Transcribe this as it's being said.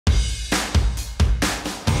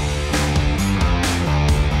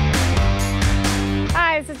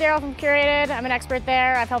Daryl from Curated. I'm an expert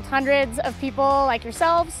there. I've helped hundreds of people like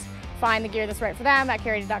yourselves find the gear that's right for them at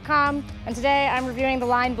curated.com. And today I'm reviewing the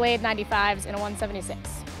Line Blade 95s in a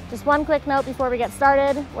 176. Just one quick note before we get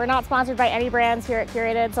started. We're not sponsored by any brands here at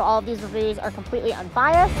Curated, so all of these reviews are completely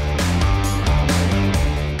unbiased.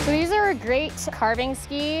 So these are a great carving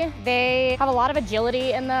ski. They have a lot of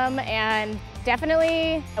agility in them, and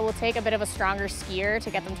definitely it will take a bit of a stronger skier to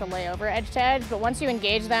get them to lay over edge to edge, but once you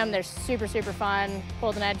engage them, they're super, super fun,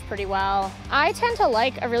 hold an edge pretty well. I tend to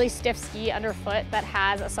like a really stiff ski underfoot that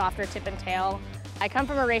has a softer tip and tail. I come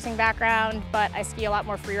from a racing background, but I ski a lot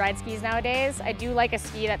more freeride skis nowadays. I do like a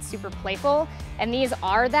ski that's super playful, and these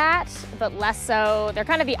are that, but less so. They're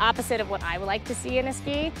kind of the opposite of what I would like to see in a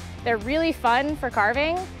ski. They're really fun for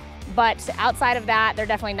carving, but outside of that, they're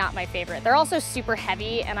definitely not my favorite. They're also super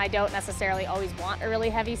heavy, and I don't necessarily always want a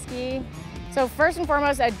really heavy ski. So first and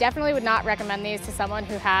foremost, I definitely would not recommend these to someone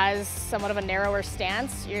who has somewhat of a narrower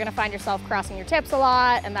stance. You're gonna find yourself crossing your tips a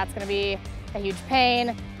lot, and that's gonna be a huge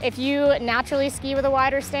pain. If you naturally ski with a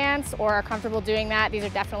wider stance or are comfortable doing that, these are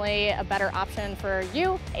definitely a better option for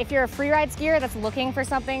you. If you're a freeride skier that's looking for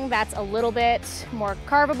something that's a little bit more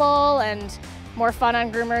carvable and more fun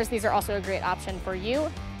on groomers, these are also a great option for you.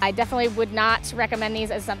 I definitely would not recommend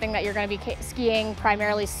these as something that you're going to be skiing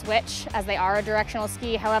primarily switch, as they are a directional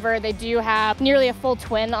ski. However, they do have nearly a full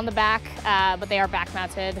twin on the back, but they are back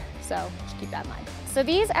mounted, so just keep that in mind. So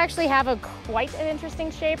these actually have quite an interesting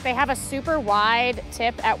shape. They have a super wide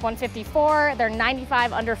tip at 154, they're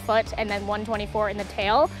 95 underfoot, and then 124 in the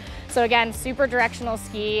tail. So again, super directional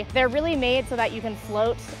ski. They're really made so that you can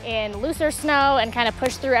float in looser snow and kind of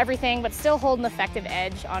push through everything, but still hold an effective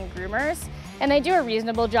edge on groomers. And they do a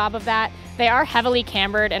reasonable job of that. They are heavily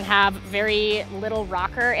cambered and have very little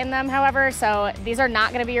rocker in them, however, so these are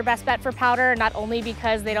not gonna be your best bet for powder, not only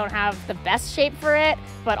because they don't have the best shape for it,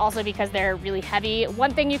 but also because they're really heavy.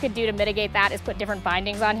 One thing you could do to mitigate that is put different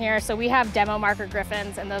bindings on here. So we have demo marker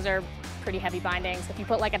griffins, and those are pretty heavy bindings. If you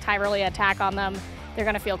put like a Tyrolean attack on them, they're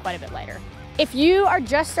gonna feel quite a bit lighter. If you are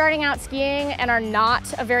just starting out skiing and are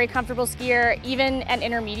not a very comfortable skier, even an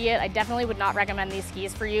intermediate, I definitely would not recommend these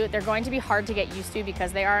skis for you. They're going to be hard to get used to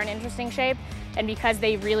because they are an interesting shape and because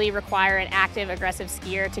they really require an active, aggressive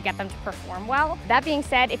skier to get them to perform well. That being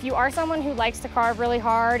said, if you are someone who likes to carve really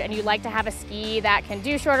hard and you like to have a ski that can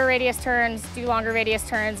do shorter radius turns, do longer radius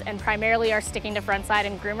turns, and primarily are sticking to frontside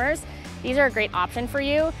and groomers, these are a great option for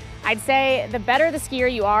you. I'd say the better the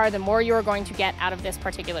skier you are, the more you are going to get out of this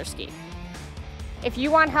particular ski. If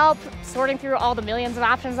you want help sorting through all the millions of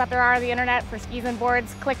options that there are on the internet for skis and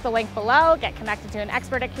boards, click the link below, get connected to an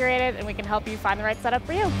expert at Curated, and we can help you find the right setup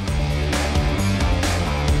for you.